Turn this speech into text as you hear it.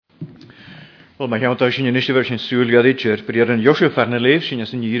Wel, mae hiawn da sy'n ynysio fer sy'n sŵl gadid yr byr yn Iosio farn y leif sy'n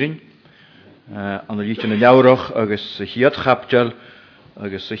ysyn irin. An y lít yn y lawroch agos y hiad chapdial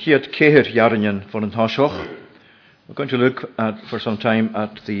agos y hiad ceir iarnian von yn hasioch. We're going to look for some time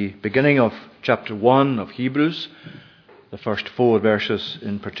at the beginning of chapter 1 of Hebrews, the first 4 verses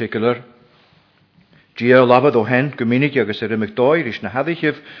in particular. Gia labad o hen gymunig agos yr ymigdoi rys na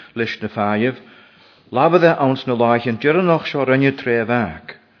haddichif lys na ffaif. Labad e awns na laichen dyranoch sio rynnu tref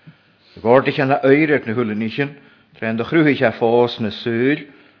ag. Y gordich an a oer na hwlynischen, tre'n da chrwych a ffos na sŵl,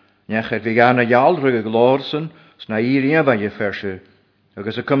 nech fi gan a ial rwyg y glorsen, sna iria ba je ferse.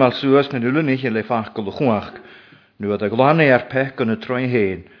 Agos y cymal sŵas na hwlynischen le fach gol chwach. Nu ad a glane ar pech gan y troen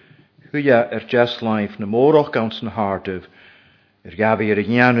heen. Hwya just life na moroch gauns na hardyf. Gafi ar y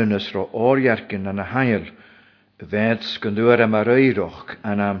gnianwn ys ro oriargyn an a hael. Y feds gandwyr am ar eiroch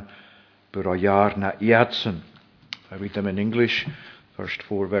an am bwro iar na iadsen. I read them in English. First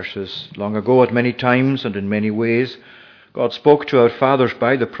 4 verses. Long ago, at many times and in many ways, God spoke to our fathers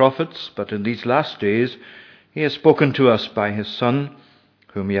by the prophets, but in these last days, He has spoken to us by His Son,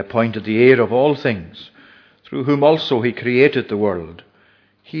 whom He appointed the heir of all things, through whom also He created the world.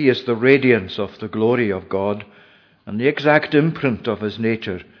 He is the radiance of the glory of God, and the exact imprint of His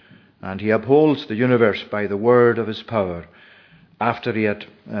nature, and He upholds the universe by the word of His power. After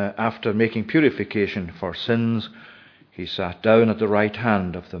making purification for sins, He sat down at the right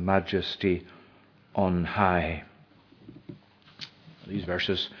hand of the Majesty on high. These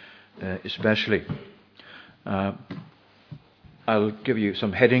verses especially. I'll give you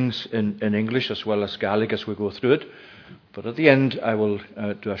some headings in English as well as Gaelic as we go through it. But at the end I will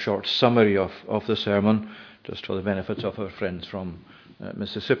do a short summary of the sermon, just for the benefit of our friends from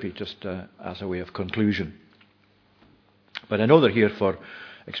Mississippi, just as a way of conclusion. But I know they're here for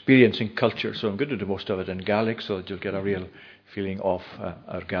experiencing culture, so I'm going to do most of it in Gaelic so that you'll get a real feeling of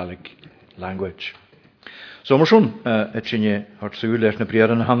our Gaelic language. So mar sin etsinne hart súil na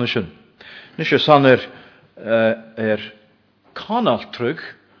briar an hannesin. Nis san canal trug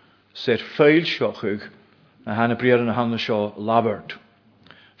ser feil siochug na hanna briar an hanne seo labert.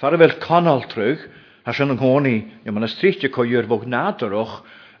 Far vel canal trug has an ngoni ja man strichtje ko jur bog naderach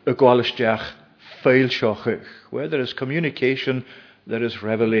a gwalisteach feil siochug. Where there is communication, there is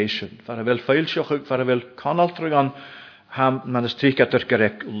revelation. Far vel feil siochug, far vel canal trug an ham man strik at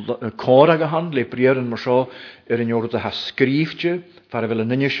gerek cora gehand le briar an mar seo in jorde ha skriftje, far vel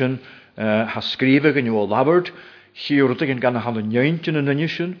ninischen ha skrive gen jo labert. Hier rutigen gan han een juintje in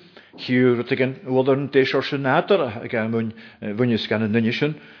ninischen. Hier rutigen wodern desorsen nader gan wunjes gan een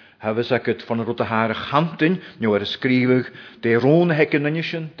ninischen. Hebben ze het van rote hare gantin, nu er skrivig de rone hekken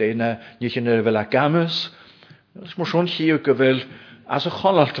ninischen, de niet in er wel games. Dat is maar zo'n hier gewel as a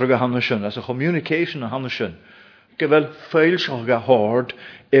cholal terug hanneschen, as a communication hanneschen. Gewel veel zo gehoord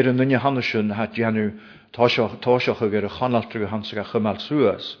in ninje hanneschen had janu tosho geger cholal terug hanneschen gemal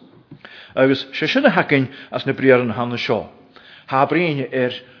suas. Agus se hakin as na briar an hanna seo. Ha brin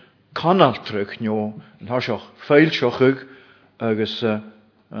canal trug nio an hasioch feil siochug agus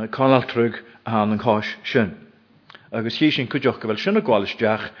canal trug an cás sin. Agus hí sin cudioch go bhfuil sinna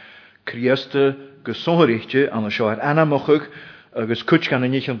gwalisteach criasta go sonrichte an seo anamochug agus cud gan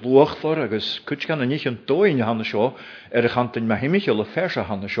nich an bluachfor agus cud gan nich an dóin hanna seo a chantin ma himichel le fersa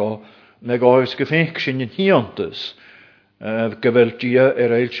hanna seo na gáis go féich sin hiantas. Geweld dia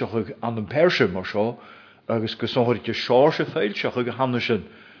eilchog an den Persche mar seo agus go sonrite seáse feilchog hannesin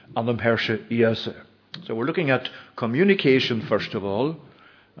an den Persche iase. So we're looking at communication first of all,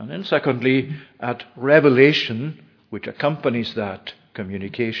 and then secondly at revelation which accompanies that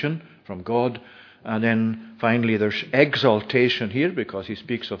communication from God, and then finally there's exaltation here because he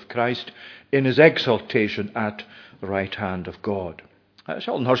speaks of Christ in his exaltation at the right hand of God.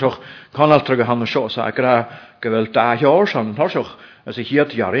 Sjálfn harsoch canal trug hanna seo sa gra gewel da jaar san harsoch as a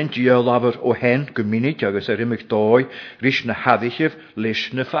hiat jarin dia laber o hen gymunig agus imig dói rys na haddichef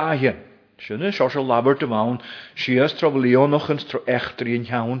lys na faie. Sinne sosol laber te maun sias trobelio noch eens tro echtri in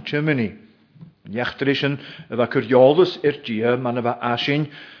jaun chimney. Jechtrischen va curiosus dia man va asin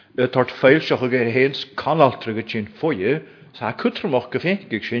tort feilsoch hens canal trug chin foje sa kutrmoch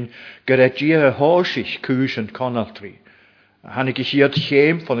gefenkig sin geregia horsich kuschen canal tri. Hannig ich hier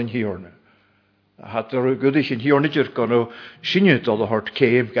chéim van een hiorne. Had goedig een hiornetje kan sinne dat hart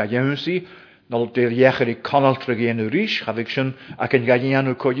céim ga jensi, nal de jecher ik canal terug in ris, had ik schon ak en ga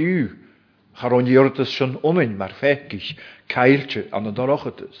jenu koju. Garon jortes schon omen maar fekig keiltje aan de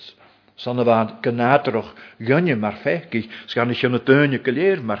dorogetes. Sanne van genaterig gunje maar fekig, skan ik een teunje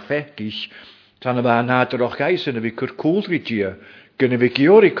geleer maar fekig. Sanne van naterig geisen wie kur koelritje Gynnu fi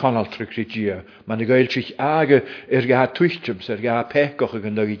giori conal trwyg rydw ma'n y gael sich age ga twychtims, ga pecoch ag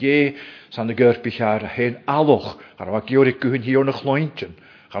yn dag I san y gyrbych ar hen aloch, ar wa giori gwyn hi o'n y chloentyn,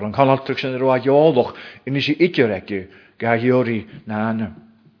 ar o'n conal trwyg sy'n rwa gioloch, unis I idir egi, ga giori na anna.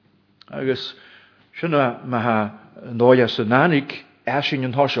 Agus, syna ma ha noia sy'n nanig, asyn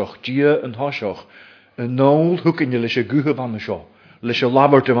yn hosioch, dia yn hosioch, yn nôl hwgyn I lys y gwhyd fan y sio, lys y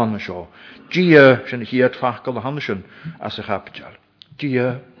labart y fan y sio. Dia sy'n hi at ffacol y hanysyn as y chaptal.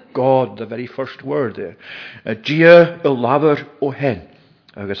 Dia, God, the very first word there. Dia y labar o hen.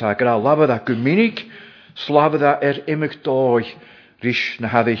 Agus a gra labar a gwminig, slafad a imig doi, rys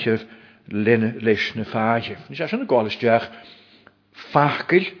na haddichir lyn lys na fagir. Nis a sy'n y gwalistiach,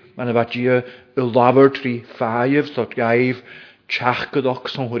 fachgil, man y bat dia y labar tri fagir, sot gaif,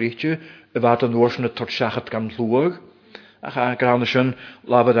 tchachgadok son hwyrtje, y fad yn wrs na tortsachat gan llwag. Ach a gra na sy'n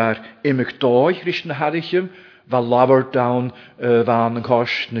labar ar imig doi, rys na haddichir, va labar down van yn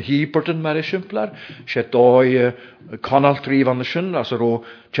cos na hyperton mar esimplar, se doi conal tri van sin, as o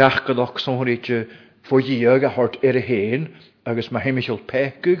tchachgadok son hwyrtje fwygiag a hort hen, agus ma heimichol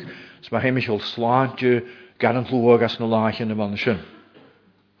pekug, as ma heimichol slantje, gan yn llwag as na lachyn y van sin.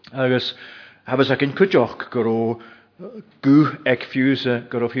 Agus, habas ac yn cwtioch gyro gw ec ffiws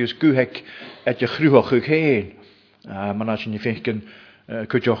gw ec et y chrwach ag hen. Mae'n asyn I ffeinc yn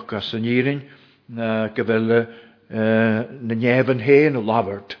cwtioch as yn irin, gyfel na nefn hen o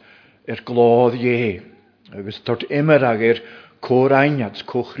labart glod agus tort immer ag córainad,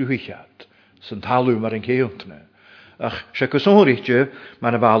 cóchrúhiad, sy'n talw mar yn ceontna. Ach, se cwsonritje,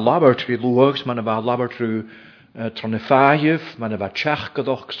 mae'n fa labart rhi lwgs, mae'n fa labart rhi tronifaiv, mae'n fa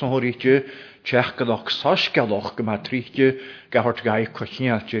tchachgadoch cwsonritje, tchachgadoch sosgadoch gyma trichtje, gahort gai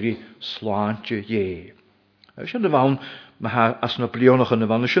cwchniadje slantje Sy'n dyfawn, mae as na blionach yn y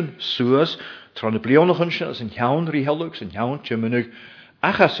fan ysyn, sŵas, tron y blionach yn sy'n as yn iawn rhi helwg, sy'n iawn tymynig,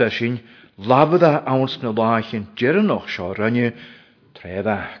 achas sy'n labad a awns na lachyn dyranoch sio rynnu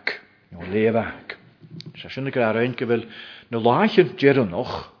trefach, o lefach. Sy'n y gra'r ein gyfel na lachyn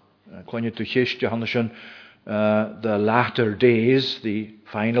dyranoch, clonio tu chystia hann sy'n the latter days, the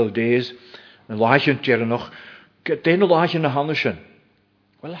final days, na lachyn dyranoch, dyn na lachyn na hann sy'n.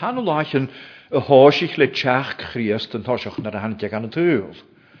 Wel, hann na lachyn y hosich le tchach Christ yn tosioch na hantiag an y tŵl.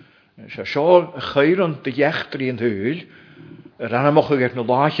 Sio y chayron dy iechdri yn tŵl, yr anamoch ag na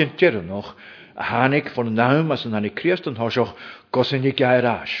lachyn dyranoch, a hanig von naum as yn hanig Christ yn tosioch gosyn I gair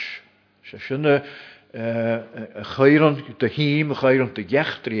as. Sy'n y chayron dy hym, y chayron dy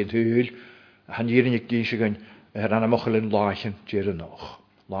iechdri yn tŵl, a hanirin I gysig yn yr anamoch yn lachyn dyranoch.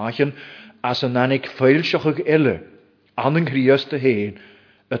 Lachyn as yn hanig ffeilsioch ag ele, an yn Christ y hen,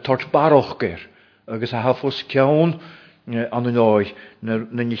 y tort barochger, agus a hafos ciawn an yn oed, na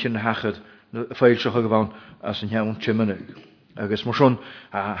nich yn hachad, na ffeilsioch ag fawn as yn iawn tymynig. Agus mor sôn,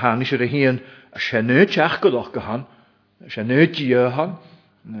 hanis yr hyn, a se nö tiach godoch gahan, se nö diahan,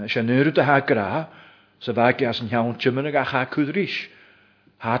 se nö rwyd a ha gra, sa fag as yn iawn tymynig a ha cwdrish.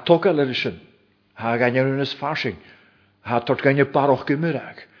 Ha togel yr ysyn, ha ganyan yn ysfarsing, ha tort ganyan baroch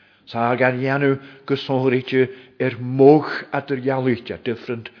gymyrag. Sa gan ianw gysonritje mwch at yr ialwytja,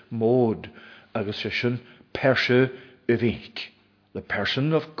 different mode, agus sy'n perse y fink. The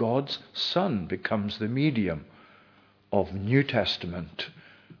person of God's Son becomes the medium of New Testament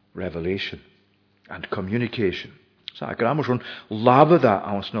revelation and communication. Sa gram o'n labad a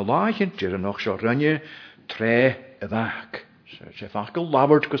awns na lachyn dyranoch sio rynnu tre y fach. Se fachgol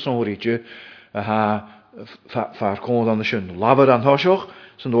labard gysonritje a ha far kon dan sy'n labad an hosioch,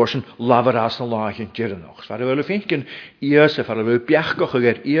 sy'n dwersyn lafer as na lachyn dyranoch. Far wel y finken iase, far wel biachgoch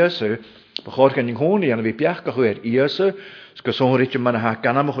ag iase, bachor gan honi an fi biachgoch ag iase, sgwson rydyn ma'n ha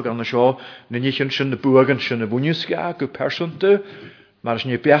ganamach ag an sio, nynich yn sy'n y bwag yn sy'n y bwniusga ag y personte, mar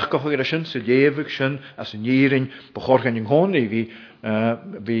sy'n y biachgoch ag sy'n sy'n lefyg sy'n as yn yirin, bachor gan honi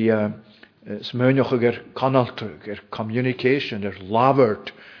fi smynioch ag canaltug, communication,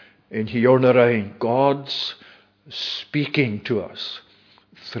 labert in hiorna rain, God's speaking to us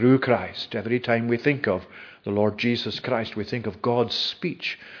through Christ. Every time we think of the Lord Jesus Christ, we think of God's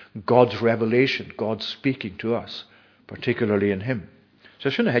speech, God's revelation, God speaking to us, particularly in Him. So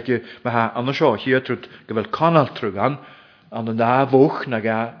sy'n hetje, mae ha anna sio, hier trwyd gyfel canal trwg an y na fwch na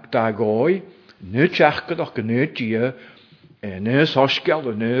da goi, nu tiach gydoch gynu dia, nu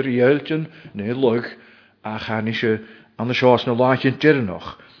sosgel, nu rieltyn, nu lwg, a chan isio anna sio as na lachyn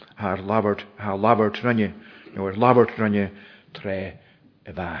dyrnoch, haar labert rynnu, labert rynnu tre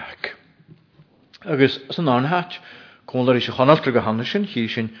y fach. Agus, as yn anhat, Conlar is chanal trwy hannesyn, hi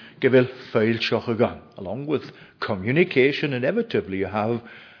sy'n gyfel ffeil sioch y gan. Along with communication, inevitably you have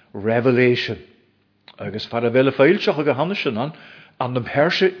revelation. Agus far a fel y ffeil sioch y hannesyn an, an dem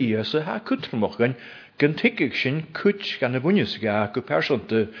herse Iasa ha cwtrmwch gan tigig sy'n cwt gan y bwynys ga gw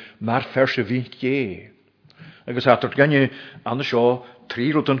persynta mar ferse fi gie. Agus atort gan an sio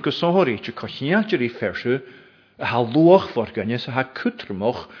tri rwyd yn gysori ti cochiadr I ferse a ha luach for gan sa ha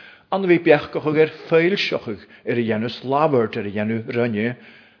cwtrmwch an fi biach goch ffeilsioch janus labert janu rynnu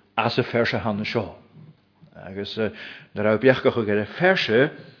as y ferse han sio. Agus na rhaid biach goch ferse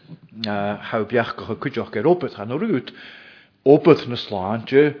ha biach goch cwtioch opet han rwyd opet na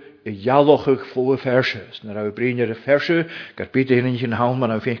slaantje jalochig volle verses. Na rhaid brin verse gar byd ein yn hawn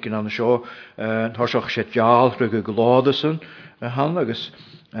man au feinkin an sio thorsach set jal rwyd glodesen han agus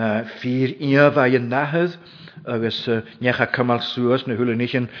 4 fa yn nahydd agus necha cymal suas na hwle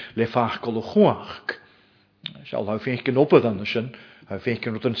nichen le fach gol o chwach. Sial hau feinkin opet an sy'n hau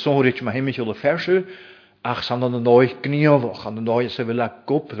feinkin rwyd yn sonrich ma hymich o le verse ach san an noich gnielwch an noich se wil a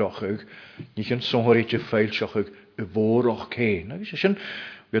goprochig nichen sonrich feilsiochig bwroch cain. Agus sy'n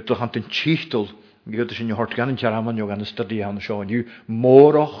gydwch an ten chichtel gydwch sy'n hort gan yn tiaraman yw gan y study an sio yw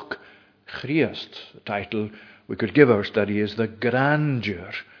moroch Christ. The title we could give our study is the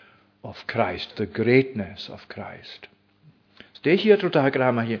grandeur of Christ, the greatness of Christ. Steich hier trwyd a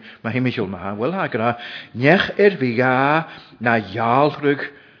gra ma hymisiol ma, wel ha gra, nech fi ga na jalrug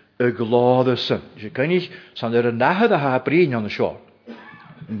y glodysyn. Ys gan ich, san yn nahydd a ha brin an y sio.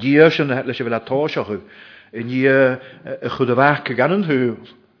 Dia sy'n leis fel a tosioch yn i chwyd y fach gan yn hwyl.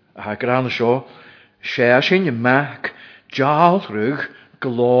 A ha gra an y sio, sy'n mac jalrug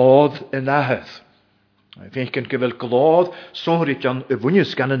glod y nahydd. Fi'n gan gyfel glod sonrit an y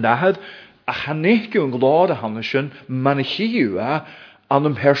fwynys gan y nahydd a chanech yn glod a hannesyn man y chiw a an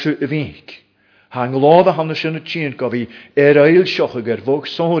ymhersw y fi'n. Han glod a hannesyn y tîn gofi eil siochig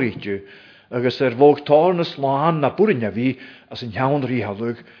fog sonrit yw agos fog torn y slan na bwryn fi as yn iawn rhi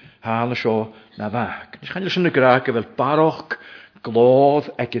halwg han y sio na fag. Nes chan ysyn y gra gyfel baroch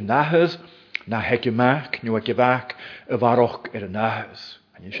glod ag y nahydd na heg y mac nhw ag y fag y faroch y nahydd.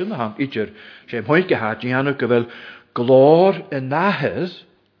 Yn sy'n han idr, sy'n hwyl gehad, ni hanw gyfel glor y nahydd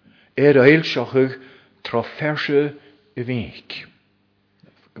eil siochig troferse y fi'n.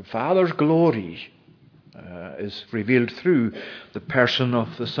 The Father's glory is revealed through the person of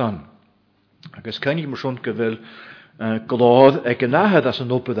the Son. Agus cynnig mwr sŵn gyfel glod ag y nahydd as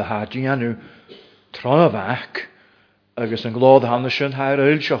yn opad y had, ni hanw tron y fach, agus yn glod hannes sy'n hair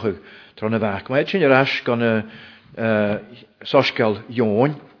eil siochig tron y fach. Mae ti'n yr as gan y Sosgal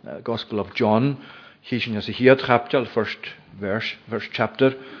Jon, Gospel of John, hysyn as y hiad chapter, first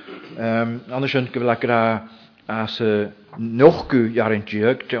chapter. Anders yn gyfel agra as nochgu jarin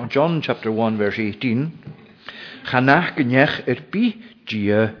diag, John chapter 1 verse 18. Chanach gynech bi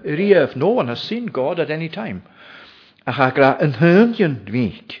dia rief. No one has seen God at any time. Ach agra yn hyndion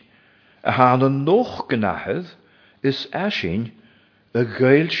dweek. A han yn noch gynahydd is asyn y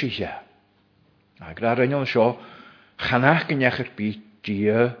gael sy'n. Agra rhaid sio, chanach gynech bi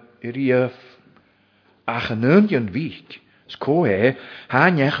dia rief. Ach yn hyndion dweek. Sco ha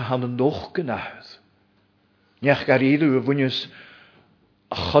nech han yn noch gynahydd. Nech gar idw y fwynys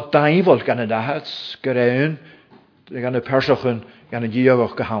chodaifol gan y nahydd gyreun gan y persochyn gan y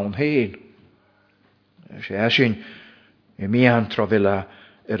diogach gyhawn hyn. Se asyn y mian trofil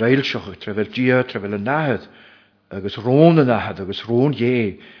yr eilsioch, trofil dia, trofil y nahydd, agos rôn y nahydd, agos rôn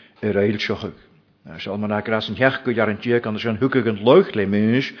yr eilsioch. Se alman agras yn hiach gwyd ar yn diog gan sy'n hwgwg yn loch le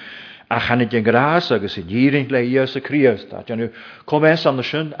mwys, a chanid yn gras agos yn hýring le ias y Christ. A dyn nhw comes an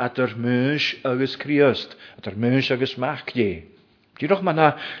sy'n at yr mwys agos Christ, at yr mwys agos mach ie. Dyrach ma na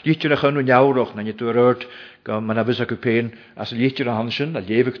lietjur ach yn iawroch na nid o'r ord, ma na fys ac yw'n as y lietjur a hansyn, a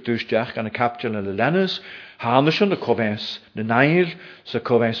lefyg dwysdiach gan y captel yn y lenys, hansyn y comes na nair, sa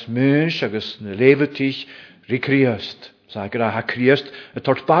comes mwys agos na lefytich ri Christ. Sa gyda ha Christ y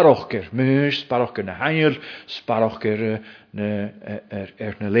tort barochger, mwys barochger na hael, barochger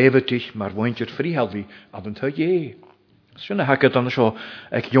na lefytich, mae'r wyntio'r ffrihalfi ad yn tyd ie. Sy'n y hagad an sio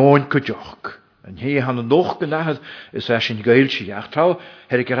ag io'n cwdioch. Yn hi han yn noch gynahydd is asyn gael si. Ach taw,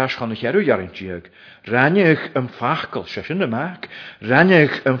 herig yr aschan eich erw jarin tiag. Rannich yn ffachgol, sy'n y mac,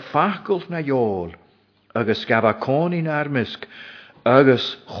 rannich yn ffachgol na iol. Agus gaba coni na'r misg.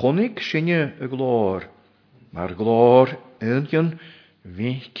 Agus chonig sy'n y glor. Mae'r glor yn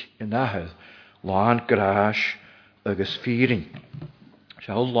fic yn ahydd. Lan gras agus ffyrin.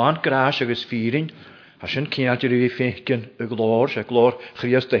 Siawl lan gras agus ffyrin. Hasyn cynnal i fi ffeincan y glor. Sia'n glor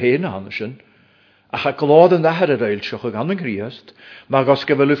chriast y hen hanesyn. Ach a glor yn ahydd yr eil sioch gan yn chriast. Mae gos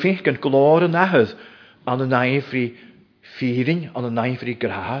gyfel y ffeincan glor yn ahydd an y nain fri ffyrin, an y nain fri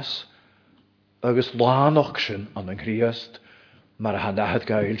gras. Agus lan ochsyn an yn chriast. mar a ha nahad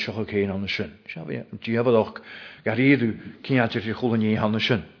gael sioch o cén an sin. Di hefyd o'ch garidw cyniadur i chwlwn i han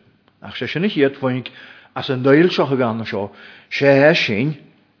sin. Ach se sin i hiad fwynig as yn dweil sioch o gan sio, se sy'n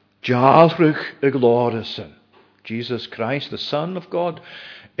jalrwch y glor ysyn. Jesus Christ, the Son of God,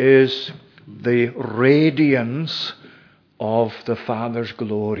 is the radiance of the Father's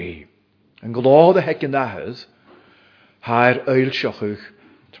glory. Yn glor y hec yn dahyd, ha'r eil siochwch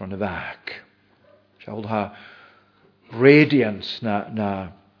tron y fag. Siawl ha radiance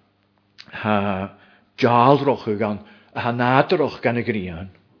na ha jalroch gan a ha nadroch gan y grian.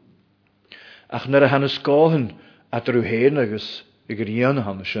 Ach nyr a han ysgohen at yr hyn agos y grian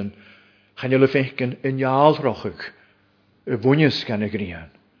han ysyn, chan yle fechgyn yn jalroch y fwynys gan y grian.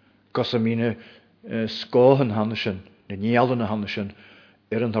 Gos am un sgohen han ysyn, na nialyn han ysyn,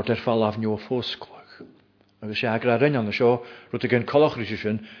 yn thort fall af nio ffosglwch. Agos siag ar yn an ysio, rwyd y gen colach rys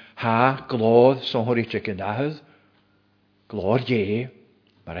ysyn, ha glodd son horitech yn dahydd, glor ie,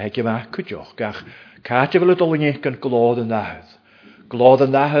 maar hek je maar kutjoch. Gach, kaartje wil het al niet kan gloden dahed.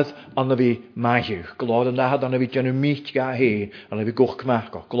 Gloden dahed aan de wie maagig. Gloden dahed aan de wie janu miet ga heen. Aan de wie goch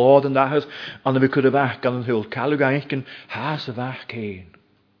kmaak. Gloden dahed aan de wie kudde weg kan een hul. Kalu ga ik haase weg heen.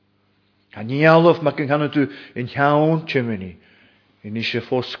 Ga niet alf, maar kan het u in jouw chimney. In isje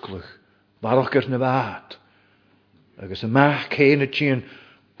foskelig. Waarop er ne waard. Agus een maag heen het chien.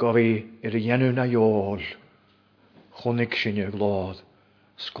 Ga wie er janu na jol. Chonig sin y glod.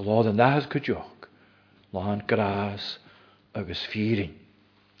 Sglod yn dahad cydioch. Lan gras agus ffyrin.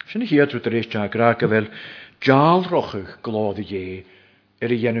 Sy'n hi adrwyd yr eich graag fel jalrochig glod y ie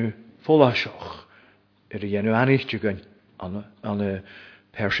yr enw ffolasioch yr enw anichtiogan an y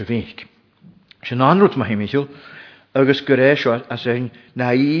persefink. Sy'n anrwyd mae hi Michael agus gyresio as ein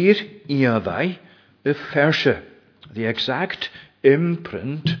nair iafai y ferse. The exact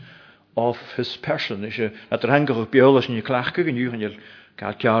imprint of his person. At er hangach biolas in je klachke en je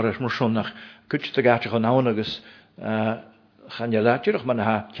gaat jaar maar schon nach kutje te gaat je gaan agus gaan je laatje maar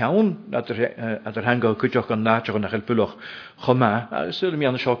ha kaun dat er hangach kutje kan laatje nach el puloch goma zullen me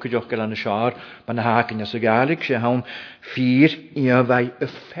aan de show kutje kan aan de shaar maar na haken je segalik je haun 4 in wij een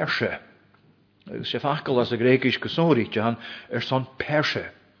verse. Se fakkel as de Grekisch gesorit je han son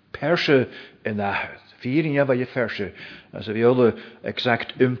perse in dat 4 in bij je verse, as a viola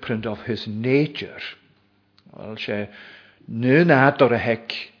exact imprint of his nature. Wel, se nu nador a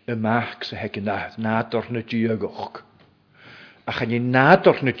hek y mach se hek in dat, nador na diagoch. Ach an je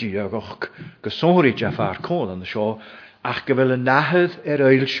nador na diagoch, gesorit je vaar kool an de show, ach gewil een nahed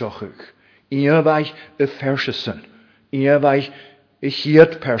eilsjochig. Ia wij y verse sin. Ia wij y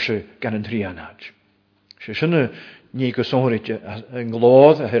hiert perse gan een trianad. Se sinne ní go sóirite an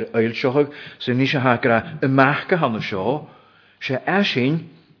glód a hir eilseoch sy'n níos a gra y mach go hanna seo, se eisiau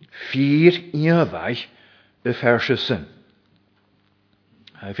 4 iafai y ferse sin.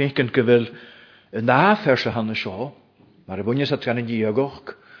 A fi'n gan gyfil y na ferse hanna seo, mar y bwynys at gan y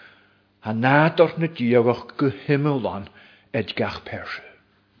diagoch, ha nador na diagoch go himmelan edgach perse,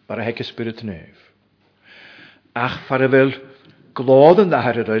 mar a hec y spirit nef. Ach far y fel glód yn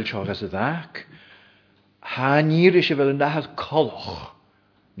dahar yr eilseoch as y ddac, ha nir is wel een dagad koloch.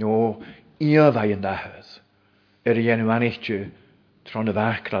 No, iafai een dagad. Enw anichtje tron de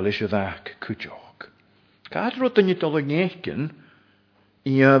weg kral is je weg kutjok. Gaat rot dan je tolle neken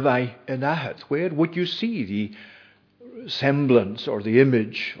iafai een dagad. Where would you see the semblance or the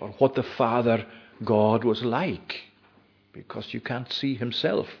image or what the Father God was like? Because you can't see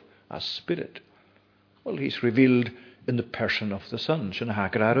himself as spirit. Well, he's revealed in the person of the Son. Sy'n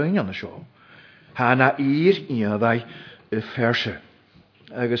hagar ar ein an y sio. Ha na iafai y ferse.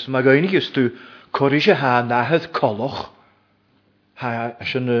 Agus mae gainig ystw corisio ha nahydd coloch. Ha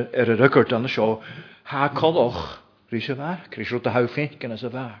sy'n y rygwrt an y sio. Ha coloch rhys y fag. Rhys rwyd y hawffink gan as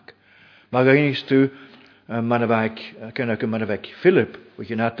y fag. Mae gainig ystw man y fag, gynnag man y fag Philip.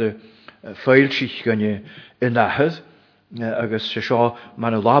 Wych yn at y ffeil sich gan y nahydd. Agus sy sio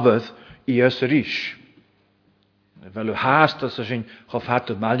man y labydd i as y rhys. Fel y haast as sy'n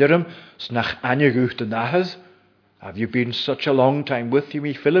chofhat y maljarym, snach anyaguch de nahez. Have you been such a long time with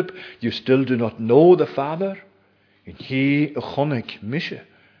me, Philip? You still do not know the Father? In he a chonig mishe.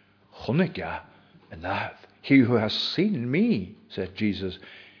 Chonig ja, and nahez. He who has seen me, said Jesus,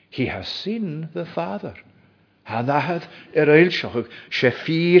 he has seen the Father. Ha nahez eilshoch, she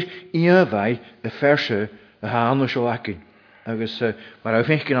 4 iafai y ferse y ha anna sio acin. Agus, maar au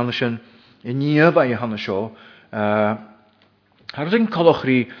fechgyn anna sy'n in iafai y hanna sio, Har's yn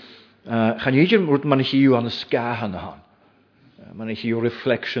colochri, chan i ydyn mwyd man i hiw an y sgahan han. Man i hiw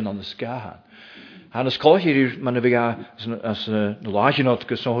reflection an y sgahan. Han ys colochri man i figa as na laginot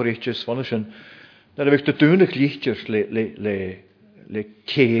gysohor eich ys fan ysyn, na i fych dy dŵn y glichters le le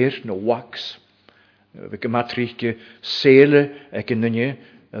céir nó wax. Bhí go matríce séle ag in nunne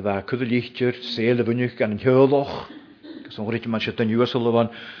a bheit cudalíchtir séle bhuineach gan an heolach. Gus an rite man se den uasal van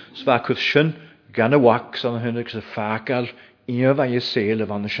sva cud sin gan a wax an hunnig sa facal ia bheit séle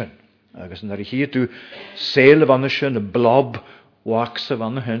van sin. Agus na hi tú séle van sin a blob wax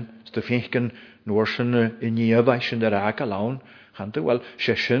van hun sto finken nóir sin in ia bheit sin der aga laun gan tú wel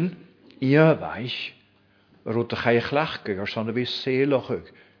se sin ia bheit rot a chaichlach gur san a bhí séloch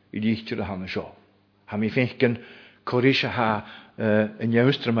I líchtir a hanna seo. Ha mi finken chorisha ha in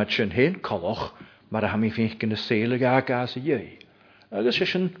joustra mat sin hen koloch, maar ha mi finken a séle ga sa jei. Agus se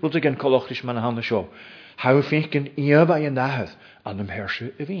sin bud again kolochris man a hanna seo. Ha finken ia bheit an nahad an am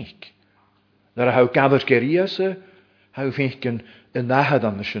herse a vink. Dar a ha gabert geriase, ha finken a nahad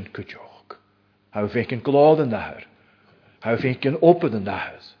an sin kutjoch. Ha finken glad an nahad. Ha finken open an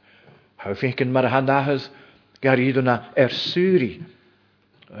nahad. Ha finken mar a ha nahad gariduna suri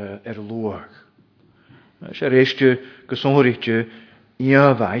loog. Se réiste go sonrichte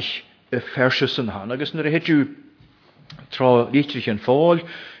iahaich a ferse san han. Agus na hetu tra lítrich an fáil,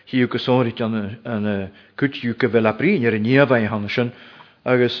 hiú go sonricht an kutju go vel a brin an iahaich han sin,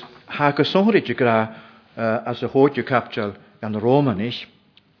 agus ha go sonrichte gra as a hótju kapjal an Romanich.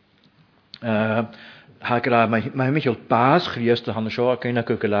 Ha gra mai Michael Baas chrieste han seo, keina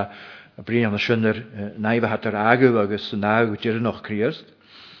go la a brin an sinner naive hat agu agus na go dir noch kriest.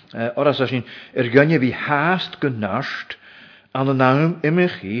 Oras as sin gynne vi haast genast an de naam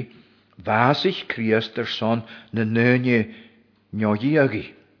imichi vasich kriest son na neunje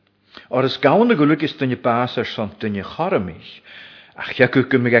njojiagi. Oras gaune geluk is dunje baas son dunje charmich. Ach ja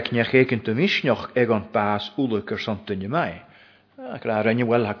kuke me gek njegeken te misnjoch egon baas uluk son dunje mai. Ach la renje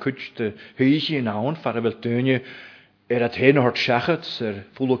wel ha kuch de huisje in aon farabel dunje het heen hort schachet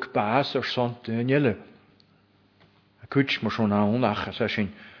fuluk baas son dunje le. Kuch maar zo'n aon ach as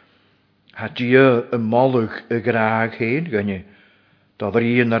sin had je een mollig graag heen, gunje, dat er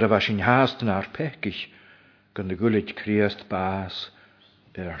hier naar de was in haast naar pekig, kun de gullet kriest baas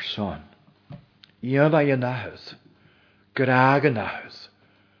son. Ja, waar je nahuis, graag nahuis,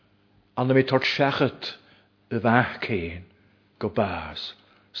 aan de met tot schachet weg heen, go baas.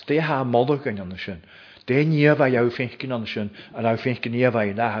 Ste ha mollig en aan de sin. De nie waar jou vinken aan de sin, en jou vinken nie waar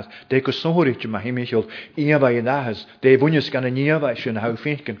je nahuis. De ko sonritje maar hemichel, nie waar je nahuis. De bunjes kan een nie waar je jou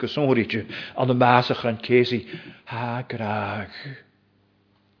vinken ko sonritje aan de maasig en kezi. Ha graag,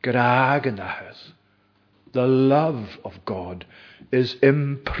 graag nahuis. The love of God is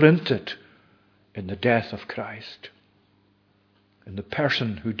imprinted in the death of Christ, in the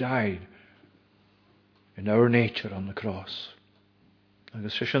person who died in our nature on the cross.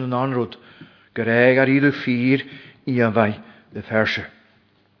 Agus se sin an anrod gereig ar ieder 4 ianvai de verse.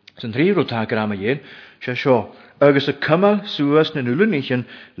 Zijn 3 rotaker aan mij se seo, agus a cummal suas na nulanichen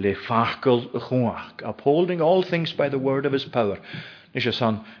le fachkel chuach, upholding all things by the word of his power. Nis is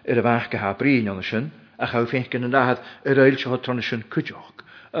an a wachke ha brin an sin, a chau finken en daad a reil se hat tronne sin kudjoch.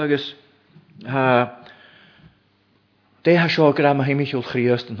 Agus de ha seo gra ma hemichel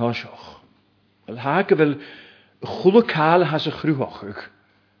chriast an ha seoch. Wel hake wil chulle kale has a chruachig.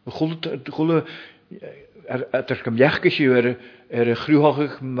 Chulle er kom jechke a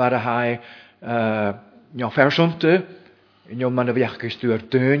chruachig maar a hai versonte en man a jechke stuur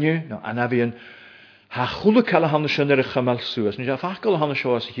deunje en vi ha chulle kale han sin a chamal suas. Nu a fachkel han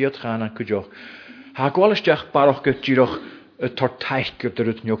seo as hiert gaan an kudjoch. Ha gwalesteach baroch go tíroch a tortaich go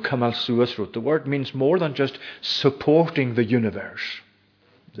derut nio chamal suas rut. The word means more than just supporting the universe.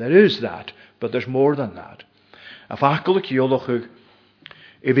 There is that, but there's more than that. A fachkel ik jolochug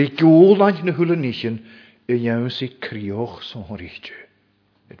e vi golaint na hulanichen e jousi krioch son richtje.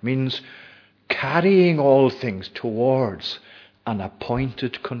 It means carrying all things towards an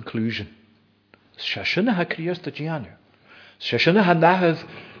appointed conclusion. Shashana ha krios da gianu. Shashana ha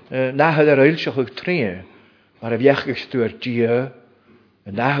nahad a reilsach ug tree, maar a viechig stuur dia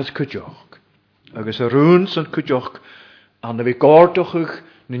a nahad kudjoch. Agus a runs an kudjoch an a vi gordochug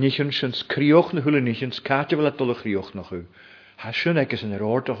na nichen sins krioch na hulanichen skatje wel a dolle krioch noch u. Ha shun ek is in er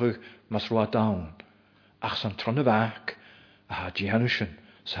ordochug mas roa down. Ach san tronne waak a ha gianu shun.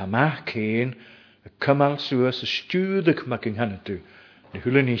 Sa maak keen a kumal suas a stuurdig making hannetu na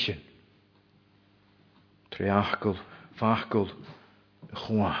hulanichen. Treachkel, fachkel,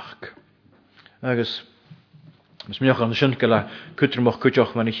 chuach. Agus, mis mioch an sinkela kutrmoch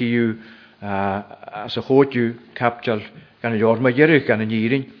kutjoch man ich hiu as a chotju kapjal gan a jor ma jerig gan a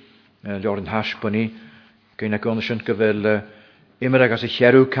niring jor an haspani gyn ac an sinke vel immer as a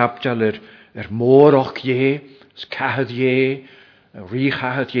cheru kapjal moroch je skahad je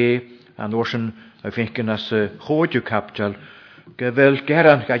richahad je an orsen I finken as a chotju kapjal Gyfel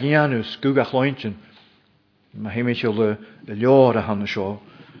geran gagianus gwyga chloentyn. Mae hyn eisiau le lior a hanna sio.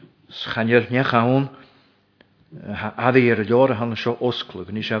 Schanir niach awn. Addi y lior a hanna sio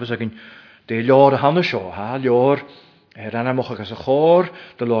osglwg. Ni siafas ag yn de lior a hanna sio. Ha lior anna moch ag as y chor.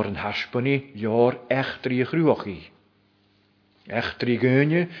 De lior yn hasbunni. Lior echtri y chrwch i. Echtri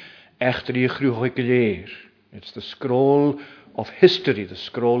gynnu. Echtri y chrwch i gyleir. It's the scroll of history. The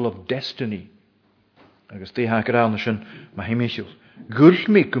scroll of destiny. Agus di ha grawn sy'n mae hyn eisiau. Gwll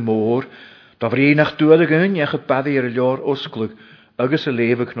mi gymor. Da fri nach dŵad ag yn iach y baddi ar y lior osglwg. Agus y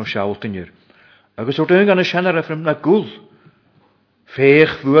lefyg no siawltynir. Agus o'r dyn gan y sianar a ffrym na gwl.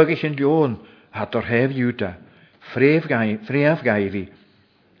 Fech fwag eich yn lion. Hat o'r hef Juda. Fref gaifi.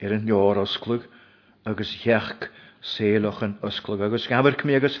 Yn lior osglwg. Agus iach seloch yn osglwg. Agus gafr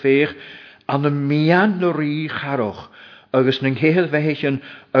cmi agus fech. An y mian no ri charoch. Agus nyng hedd fehyn,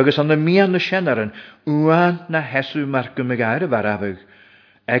 agus an y mian na sianaran, uan na hesu margym y gair y farafug.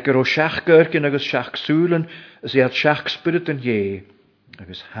 Eger o siach gyrgyn agus siach sŵlen, sydd siach spirit yn ie,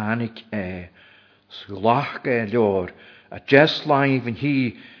 agus hanig sglach lior, a jes laif yn hi,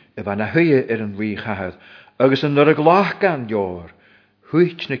 y fan a hwy yn wy chahad, agus yn yr y glach gan lior,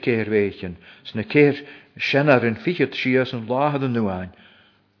 hwyt na ceir fechyn, sy'n na ceir sianaran ffychyd sias yn lahad yn nwain,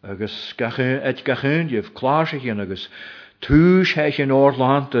 agus gachyn, yf clasig yn agus, Tús heich yn o'r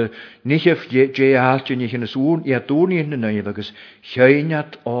lant, nich ef alti nich yn ysŵn, I adwni yn y nef, agus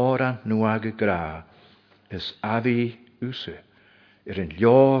chyniad o'r an nwag y gra, ys afi wse, yn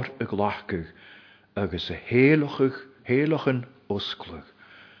lior y glachgych, agus y heloch yn osglwg,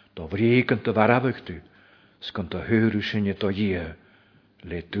 do frig yn dy farafig du, sgant y hyrw sy'n y do ie,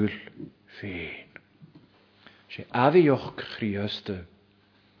 le dwl ffein. Se afi o'ch chriaste,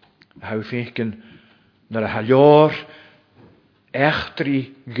 hau ffeich nar a halior,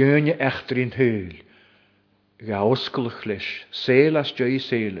 Echtri, gynne echtri yn hyl. Ga osglwch leis, sel as joi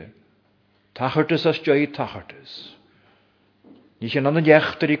sele. Tachartus as joi tachartus. Nich yn anna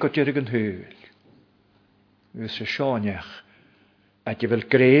echtri gotirig yn hyl. Ys y sionech. A di fel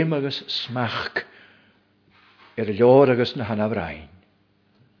grem agus smach. Y lior agus na hana frain.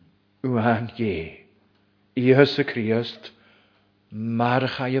 Uhan ge. Ihys y criast.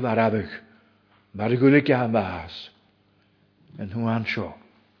 March a y farabig. Mar gwlig a mas. En hoe aan sio.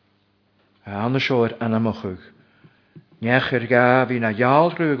 A an sio anamachug. Niech ga fi na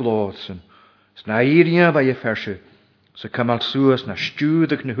jalrwy glodsen. Sna iria fa je ferse. Sa cymal sŵas na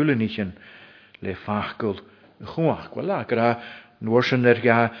stwdig na hwlenichen. Le fachgol y chwach. Wel a gra nwrsyn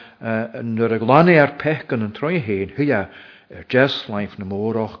ga nyr y glane ar pechgan yn troi hen. Hya jes laif na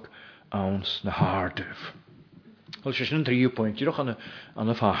moroch awns na hardef. Wel sy'n 3 pwynt. Yrwch an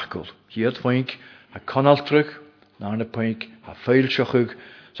y fachgol. Hiad fwynt a conaltrug. Na yn y pwynt, ha ffeil siochug,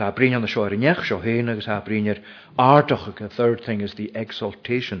 so ha brin an y sioer yn iech sio hyn, agus ha brin artochug. The third thing is the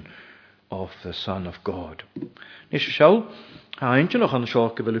exaltation of the Son of God. Nes y siawl, ha eintio noch an y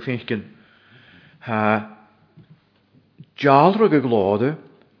sioer gyfel y ffynchgyn, ha jalrog y glode,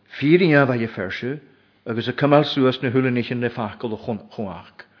 ffyr ia fa i fersi, agus y cymal sŵas na hwlen eich yn y ffacol o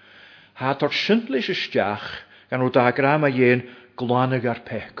chwach. Ha tor syntlis y stiach, gan o dagram a yen glanag ar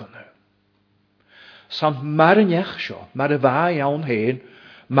pechgonna. Sant mar yn iech sio, mar y fa iawn hen,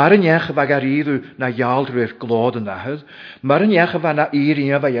 mar yn iech fa gar iddw na ialdrwy'r glod yn ahyd, mar yn iech fa na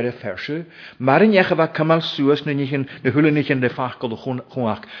iria fa ar y fersi, mar yn iech fa cymal sŵas na hwlen nich yn y ffacol o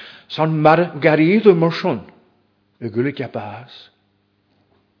chwach, sant mar gar iddw mwrswn, y gwlyg a bas.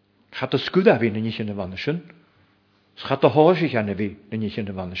 Chat y sgwda fi na nich yn y fanysyn, chat y hos ich an y fi na nich yn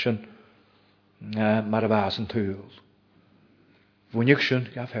y fanysyn, mar y bas yn tŵl. Fwynig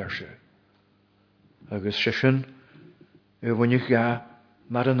sy'n ga fersi. Agus sysyn, y fwynig ga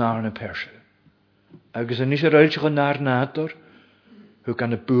mar yn ar yn y persi. Agus yn eisiau rhaid yn ar nador, hw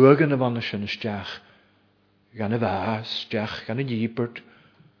gan y bwag yn y fan ysyn ysdiach, gan y fas, stiach gan y gibert,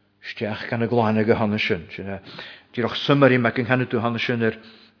 stiach gan y glanag y han ysyn. Diolch symud i mag yn hannu dwi han ysyn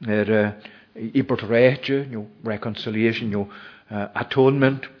ibert reitje, reconciliation,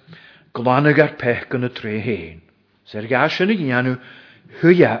 atonement, glanag ar pech gan y tre hen. Ser gas yn y gynnu,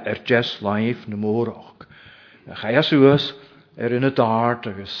 hwya jes laif na moroch. Chai as uas yn y dart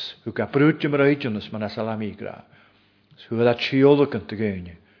agus hw ga brwyd ym rhaidionas man as alamigra. Hw da tiolog yn dy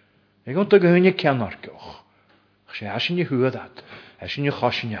gynnu. Eg ond dy gynnu cianargioch. Chai asyn i hwydad, asyn i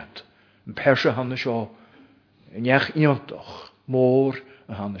chosiniad. Yn persio hann y sio. Yn iach iontoch, môr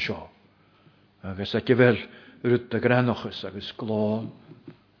y hann y sio. Agus ac fel rwyd y granochus agus glon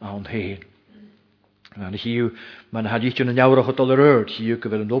awn hen. An hiw, man had ich yn iawrach o dol yr yrd, hiw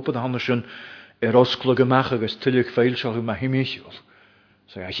gyfer yn opad hannesyn osglwg ymach agus tylig ffeil sio yma hymisiol.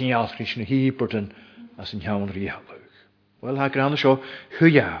 So a chi'n alchris yn hybord yn as yn iawn rihalwg. Wel, ha gran seo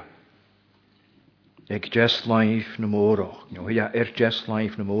huia. Ag just life na mórach. Huia just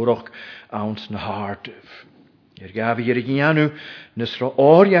life na mórach out na hartef. Gaf I gynnu nes ra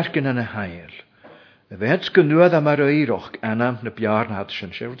oriargen yn y hael. Y fed gynnwyd am ar eiroch anam na biarn had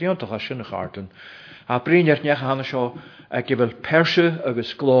sy'n. Sef wrth i'n toch sy'n y chartan. A brin niach hanna seo ag I fel perse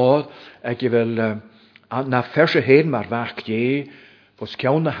agus glod ag I fel na perse hyn mar fach die fos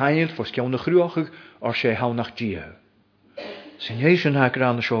ciawn na hael, fos ciawn na chrwachig or sé hawnach die. Sy'n eisiau na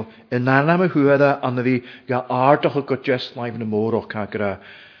gran seo yn anam y hwydda anna fi ga ardach o god just life na mórach ca gra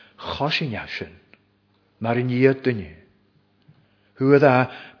chosin iasin. Mar yn iad dynnu. Hwydda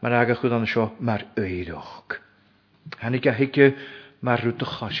mar aga chwyd anna seo mar eiroch. Hannig a hige mar rwyd y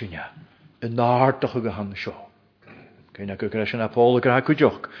chosin ia. Yn ardach o gahanna seo. Cain ag ygras yn apol y gra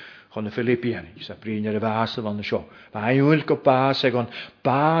cwydioch. Chon y Philippiani. Sa brin ar y fas o fan y seo. Ba aiwyl go bas ag on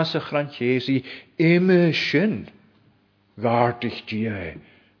bas y chranchesi ime sy'n. Gardig die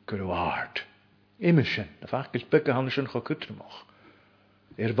gyroard. Ime sy'n. Na fach gys byg gahanna sy'n cho cytrymach.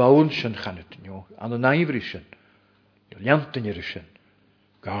 Fawn sy'n chanyd. An y naifri sy'n. Liantyn i'r sy'n.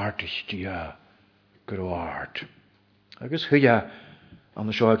 Gardig die gyroard. Agus hwya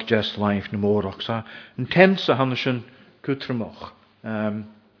an y sioeg just life na mórach. Sa yn tens a hanna sy'n cytrymach.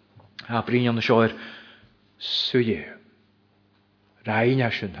 Ha brin an y sioer swyie. Rhain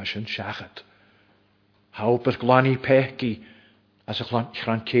a sy'n siachad. Hawb yr glani pegi as y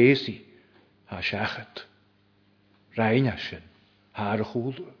chrancesi ha siachad. Rhain a sy'n haar y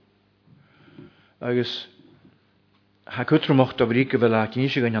chwlw. Agus ha cytrymach da bri gyfel ac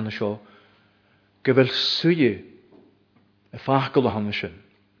eisiau gan an y sio gyfel swyie y ffachgol o hanna sy'n.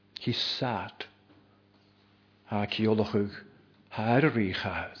 Hi sad. Ha ciolachwg. Haar y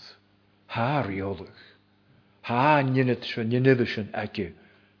rîchad. Ha riolwg. Ha nynyd sy'n nynyd sy'n agi.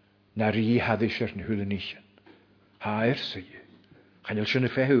 Na ri haddys ar na hwyl yn eisiau. Ha swyie. Chanel sy'n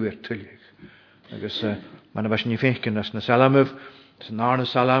y ffehw i'r tylig. Agus mae'n fas ni ffeincan as na salamyf. Sy'n ar na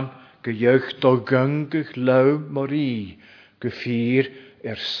salam. Gyjwch do gyngych law mori. Gyffyr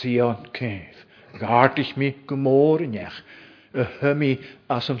Sion cef. Gardig mi gymor yn eich. Y hymi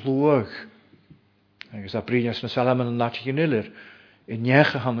as yn llwag. Agus a brin as na salam yn natig yn ilir. Yn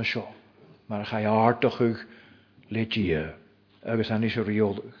eich a hanna sio. Mae'r chai ardachwg le dia. Agus anis o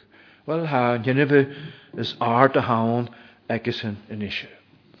riolwg. Wel ha, nynnyfu is ard a hawn agus yn eisiau.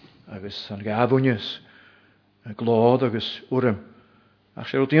 Agus yn gafwnius. Y glod agus wrym. Ach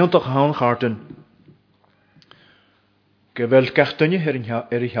sy'n rwyd i'n doch hawn chartan. Gyfel gachdynnu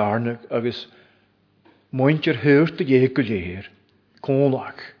ar y hiarnag agus moint yr hwrt y geig o leir.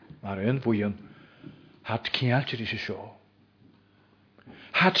 Cónlag. Mar yn fwy'n. Had cialtir is y sio.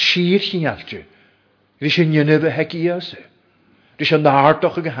 Had sir cialtir. Rys yn nynnyfu heg i as. Rys yn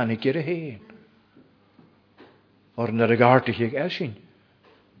nardoch y gahannig i'r hen. O'r yn yr agardig ag esyn.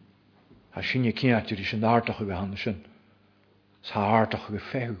 Ha sy'n y cialtir rys yn nardoch y gahannig sy'n. Sa ardach y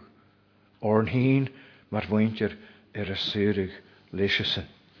ffew. O'r yn hyn mae'r fwyntir y syrig leisysyn.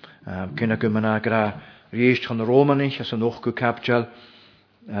 Cyn ag yma na gra rieist chan y Romanich as yn ochgw capdial.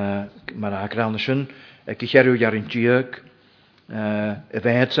 Mae'n agrawn sy'n. Ac I cherw ar yn diag. Y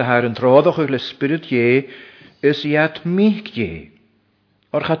fed sa haar yn troddach o'ch le spirit ie. Is I at mich ie.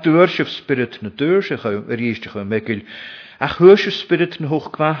 O'r chadwr sy'n spirit na dŵr sy'n chw. Rieist chw megil. A chwyr sy'n spirit na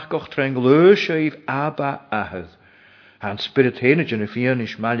hoch gwach goch trengl sy'n aba ahydd. Han spirit heen yn y fian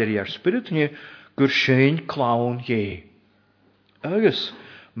is maler ar spirit nie gur sy'n clawn ie. Agus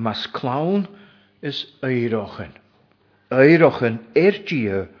mas clawn is eirochen. Eirochen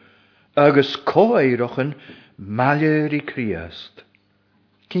die. Agus co eirochen maler I criast.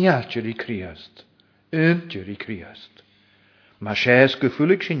 Cialtir I criast. Untir I criast. Ma sjes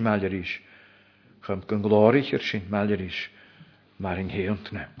gevoelig sy'n maler is. Chym gynglorig sy'n maler is. Maar in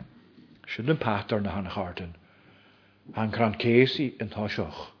heentne. Sy'n yn pater na han harden. Han kran cesi yn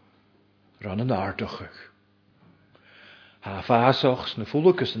thosioch. Ran yn ardachach. Ha fasochs na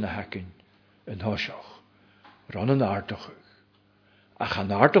fwlwgus yn y hacyn yn thosioch. Ran yn ardachach. Ach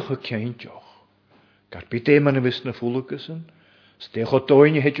an ardachach ceintioch. Gar byd man y fys na fwlwgus yn. Stech o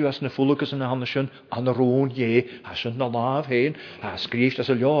doin I hedju as na fwlwgus yn y hanna sy'n an y rôn ie. Ha sy'n na laf hyn. Ha sgrift as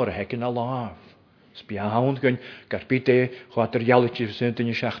y lior y hecyn na laf. Sbiawn gyn gar byd chwad yr ialitio sy'n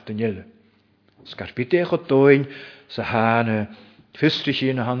dyn I siach dyn yle. Sgarpid eich o doin sa hane fystrych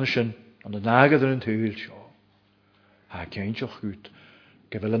yn y hanesyn an y nagad yn tŵl sio. Ha ceintioch gwyd.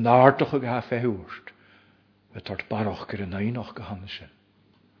 Gefel yn ardoch ag ha fehwrst. Fe tart baroch gyr yn ein och gehanesyn.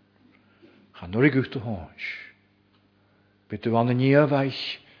 Ha nor I gwyd o hons. Bydd yw an y niafaich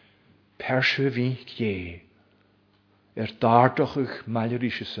persw fi gie. Dardoch ag maler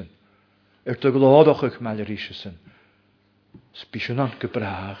isysyn. Dy glodoch ag maler isysyn. Spisionant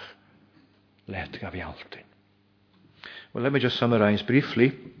gebrach, let gavialtin. Well, let me just summarize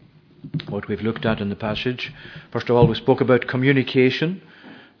briefly what we've looked at in the passage. First of all, we spoke about communication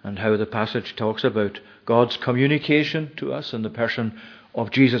and how the passage talks about God's communication to us in the person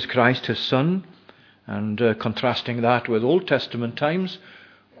of Jesus Christ, his Son, and contrasting that with Old Testament times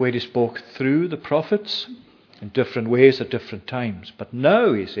where he spoke through the prophets in different ways at different times. But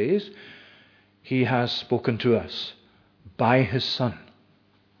now, he says, he has spoken to us by his Son.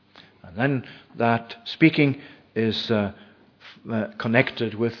 And then that speaking is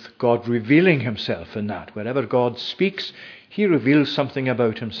connected with God revealing himself in that. Wherever God speaks, he reveals something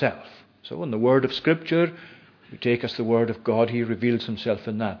about himself. So in the word of Scripture, we take as the word of God, he reveals himself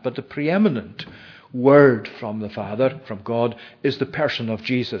in that. But the preeminent word from the Father, from God, is the person of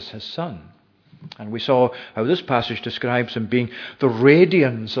Jesus, his Son. And we saw how this passage describes him being the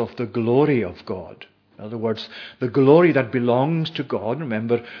radiance of the glory of God. In other words, the glory that belongs to God.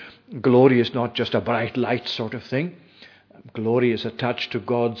 Remember, glory is not just a bright light sort of thing. Glory is attached to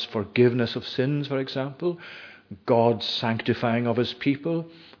God's forgiveness of sins, for example, God's sanctifying of his people,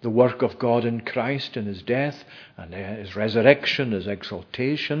 the work of God in Christ in his death and his resurrection, his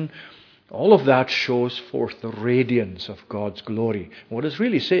exaltation. All of that shows forth the radiance of God's glory. What it's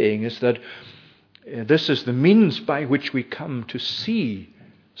really saying is that this is the means by which we come to see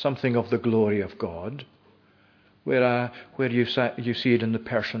something of the glory of God, where you see it in the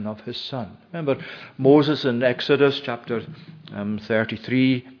person of his Son. Remember, Moses in Exodus chapter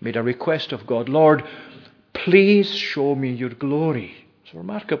 33 made a request of God, Lord, please show me your glory. It's a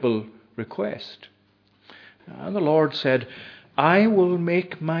remarkable request. And the Lord said, I will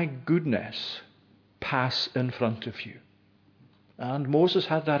make my goodness pass in front of you. And Moses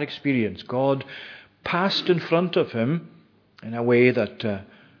had that experience. God passed in front of him in a way that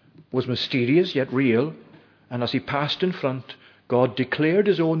was mysterious yet real. And as he passed in front, God declared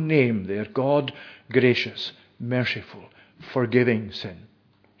his own name there. God, gracious, merciful, forgiving sin.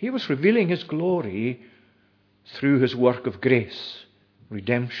 He was revealing his glory through his work of grace,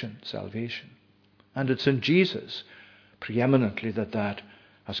 redemption, salvation. And it's in Jesus, preeminently, that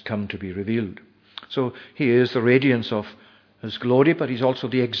has come to be revealed. So he is the radiance of his glory, but he's also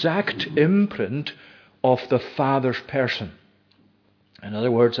the exact imprint of the Father's person. In other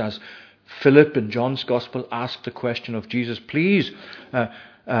words, as Philip in John's Gospel asked the question of Jesus, please,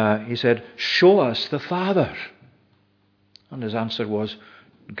 he said, show us the Father. And his answer was,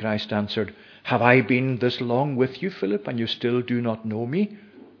 Christ answered, have I been this long with you, Philip, and you still do not know me?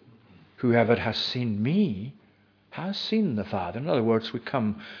 Whoever has seen me has seen the Father. In other words, we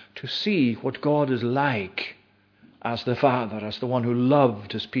come to see what God is like as the Father, as the one who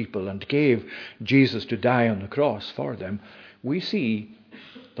loved his people and gave Jesus to die on the cross for them. We see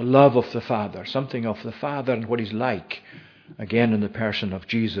the love of the Father, something of the Father and what he's like, again in the person of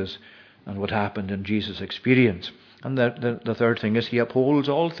Jesus and what happened in Jesus' experience. And the third thing is he upholds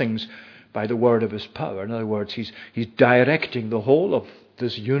all things by the word of his power. In other words, he's directing the whole of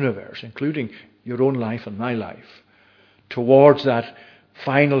this universe, including your own life and my life, towards that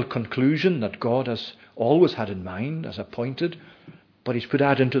final conclusion that God has always had in mind as appointed, but he's put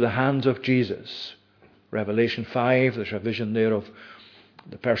that into the hands of Jesus. Revelation 5, there's a vision there of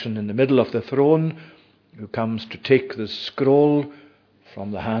the person in the middle of the throne who comes to take the scroll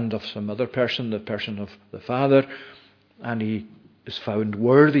from the hand of some other person, the person of the Father, and he is found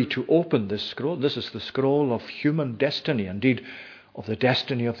worthy to open this scroll. This is the scroll of human destiny, indeed of the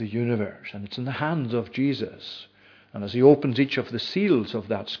destiny of the universe, and it's in the hands of Jesus. And as he opens each of the seals of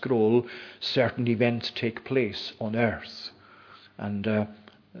that scroll, certain events take place on earth. And the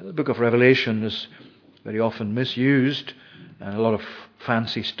book of Revelation is very often misused, and a lot of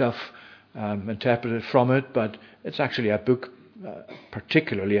fancy stuff interpreted from it, but it's actually a book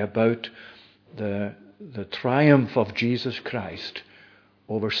particularly about the triumph of Jesus Christ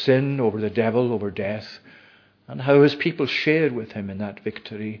over sin, over the devil, over death, and how his people shared with him in that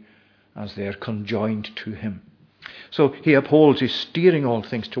victory as they are conjoined to him. So he upholds, he's steering all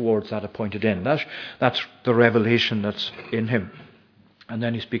things towards that appointed end. That's the revelation that's in him. And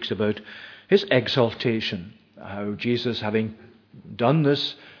then he speaks about his exaltation, how Jesus, having done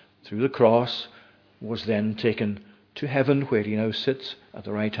this through the cross, was then taken to heaven, where he now sits at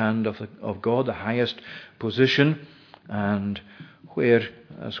the right hand of God, the highest position, and where,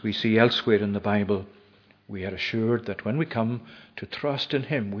 as we see elsewhere in the Bible, we are assured that when we come to trust in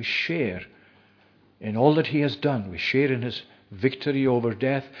him, we share in all that he has done. We share in his victory over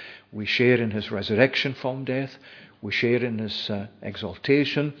death. We share in his resurrection from death. We share in his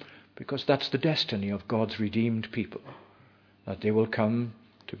exaltation, because that's the destiny of God's redeemed people, that they will come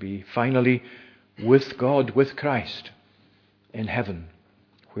to be finally with God, with Christ, in heaven,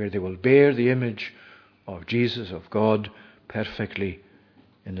 where they will bear the image of Jesus, of God, perfectly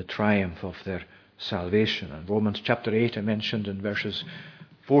in the triumph of their salvation. And Romans chapter 8, I mentioned in verses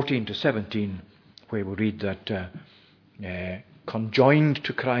 14 to 17, where we read that conjoined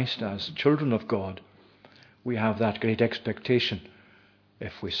to Christ as children of God, we have that great expectation.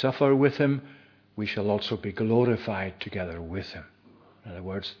 If we suffer with him, we shall also be glorified together with him. In other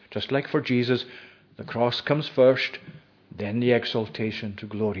words, just like for Jesus, the cross comes first, then the exaltation to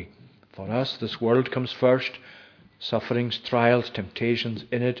glory. For us, this world comes first, sufferings, trials, temptations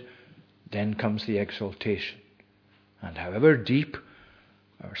in it, then comes the exaltation. And however deep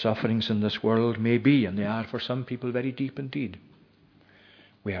our sufferings in this world may be, and they are for some people very deep indeed,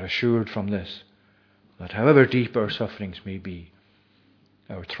 we are assured from this that however deep our sufferings may be,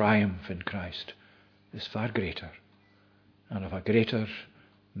 our triumph in Christ is far greater and of a greater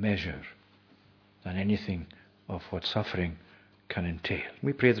measure than anything of what suffering can entail.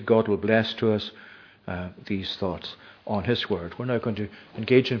 We pray that God will bless to us these thoughts on his word. We're now going to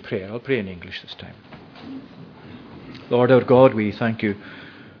engage in prayer. I'll pray in English this time. Lord our God, we thank you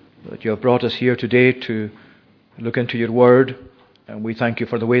that you have brought us here today to look into your word, and we thank you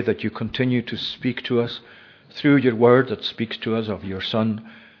for the way that you continue to speak to us through your word that speaks to us of your Son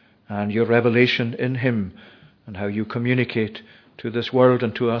and your revelation in him, and how you communicate to this world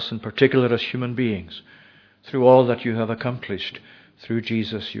and to us in particular as human beings through all that you have accomplished through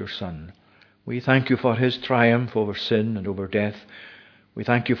Jesus your Son. We thank you for his triumph over sin and over death. We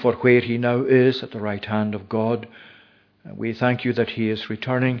thank you for where he now is at the right hand of God. We thank you that he is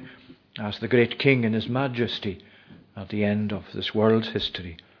returning as the great King in his majesty at the end of this world's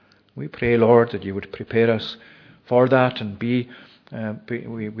history. We pray, Lord, that you would prepare us for that, and we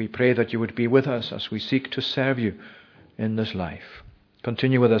pray that you would be with us as we seek to serve you in this life.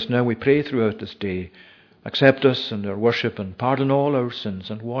 Continue with us now, we pray, throughout this day. Accept us in our worship and pardon all our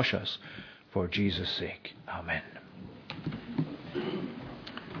sins and wash us for Jesus' sake. Amen.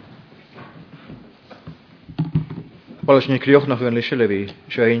 Wel, os ni criwch nach yn lysio lefi,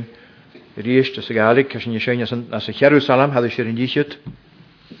 sy'n rhys dys y gaelig, os ni sy'n as a Jerusalem, had sy'n rhysio.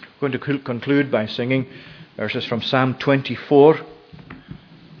 Going to conclude by singing verses from Psalm 24.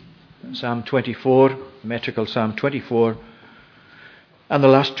 Psalm 24, metrical Psalm 24, and the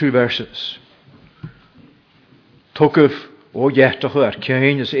last two verses. Tokuf, o yetach ar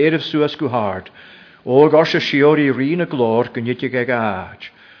cain is erif suas go hard. O gosh a shiori rina glor gynnytig ag aaj.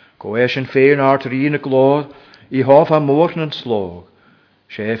 Go esh yn fein art rina glor, I hof a morn and slog.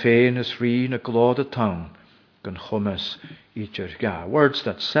 She fein is rina glor the tongue, gun hummus eacher ga. Words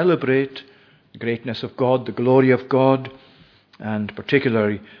that celebrate the greatness of God, the glory of God, and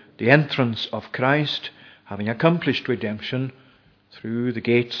particularly the entrance of Christ, having accomplished redemption through the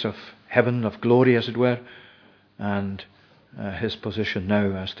gates of heaven, of glory as it were, and his position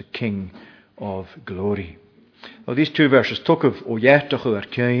now as the King of glory. Well, these two verses, Tukav o yetach ar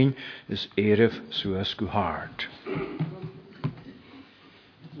cain is erif suas go hard.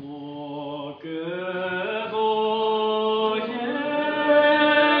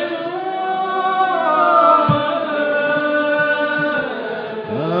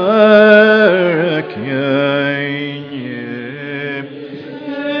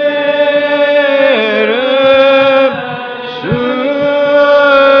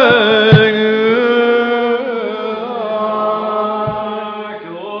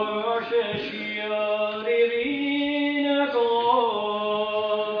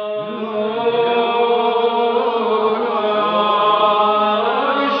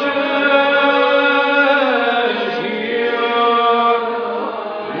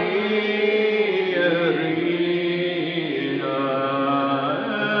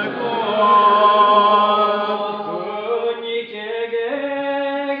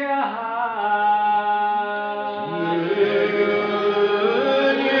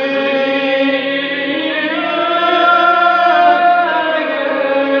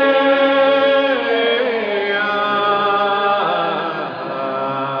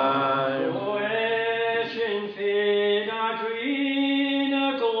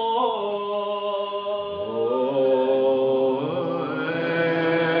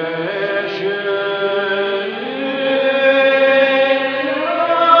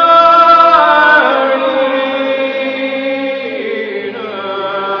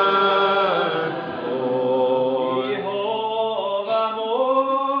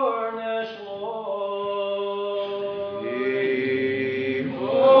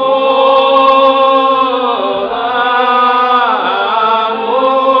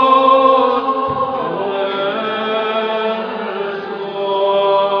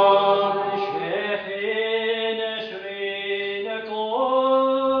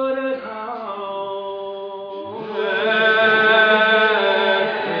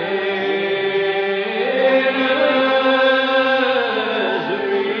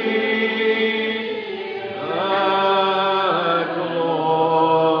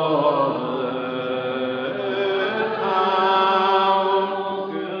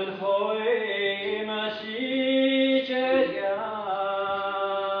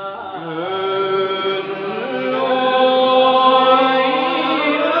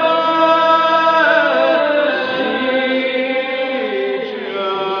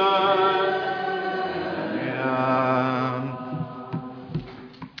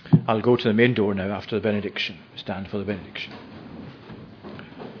 I'll go to the main door now after the benediction. Stand for the benediction.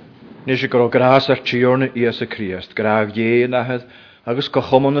 Nis go gras tíorna Iesu Christ, graag je nachad, agus go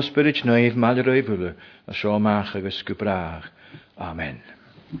chomon na spirit naif maidir raibhule, a seo mach agus go brach. Amen.